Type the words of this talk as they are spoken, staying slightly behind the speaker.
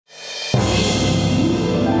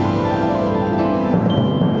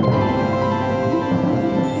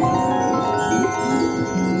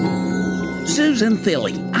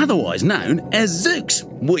zooxanthellae, otherwise known as zoox.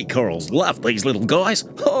 We corals love these little guys.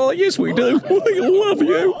 Oh, yes we do. We love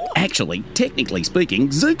you. Actually, technically speaking,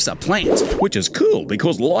 zoox are plants, which is cool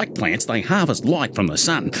because like plants, they harvest light from the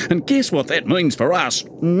sun. And guess what that means for us?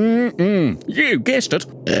 You guessed it.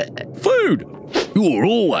 Food. You're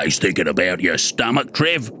always thinking about your stomach,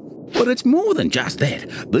 Trev. But it's more than just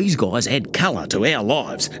that. These guys add colour to our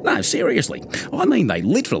lives. No, seriously. I mean, they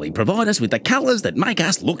literally provide us with the colours that make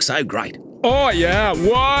us look so great. Oh yeah,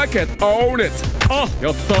 work it, own it. Oh,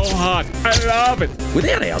 you're so hot. I love it.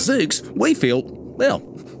 Without our zoox, we feel, well,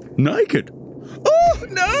 naked. Oh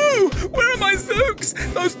no! Where are my zooks?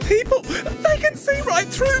 Those people, they can see right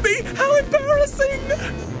through me. How embarrassing!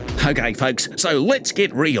 Okay, folks, so let's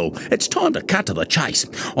get real. It's time to cut to the chase.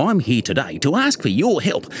 I'm here today to ask for your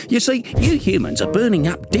help. You see, you humans are burning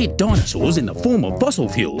up dead dinosaurs in the form of fossil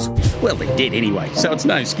fuels. Well, they're dead anyway, so it's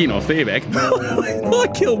no skin off their back.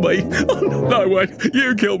 Kill me. Oh, no, wait,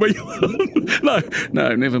 you kill me.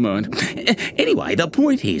 No, never mind. Anyway, the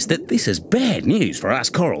point is that this is bad news for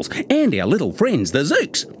us corals and our little friends, the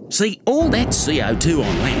zoox. See, all that CO2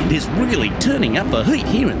 on land is really turning up the heat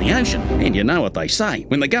here in the ocean. And you know what they say,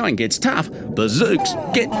 when the going gets tough, the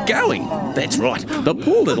zoox get going. That's right, the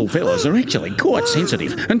poor little fellas are actually quite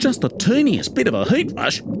sensitive, and just the teeniest bit of a heat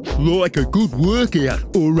rush, like a good workout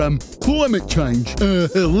or climate change,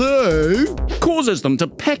 hello? Causes them to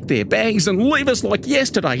pack their bags and leave us like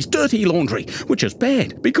yesterday's dirty laundry, which is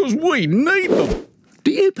bad because we need them. Do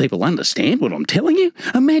you people understand what I'm telling you?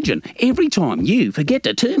 Imagine every time you forget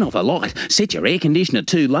to turn off a light, set your air conditioner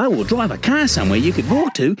too low or drive a car somewhere you could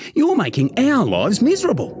walk to, you're making our lives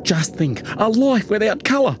miserable. Just think, a life without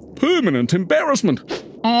colour. Permanent embarrassment.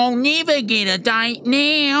 I'll never get a date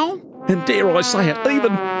now. And dare I say it,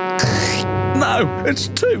 even... No, it's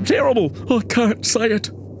too terrible. I can't say it.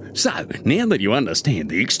 So, now that you understand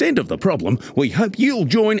the extent of the problem, we hope you'll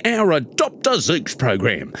join our Adopt a Zoox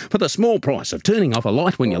program. For the small price of turning off a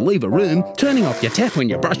light when you leave a room, turning off your tap when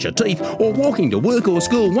you brush your teeth, or walking to work or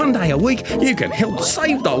school one day a week, you can help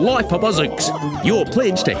save the life of a zoox. Your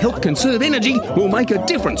pledge to help conserve energy will make a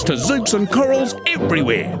difference to zoox and corals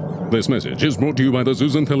everywhere. This message is brought to you by the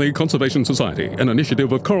Zooxanthellae Conservation Society, an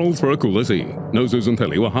initiative of Corals for a Cooler Sea. No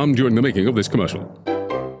zooxanthellae were harmed during the making of this commercial.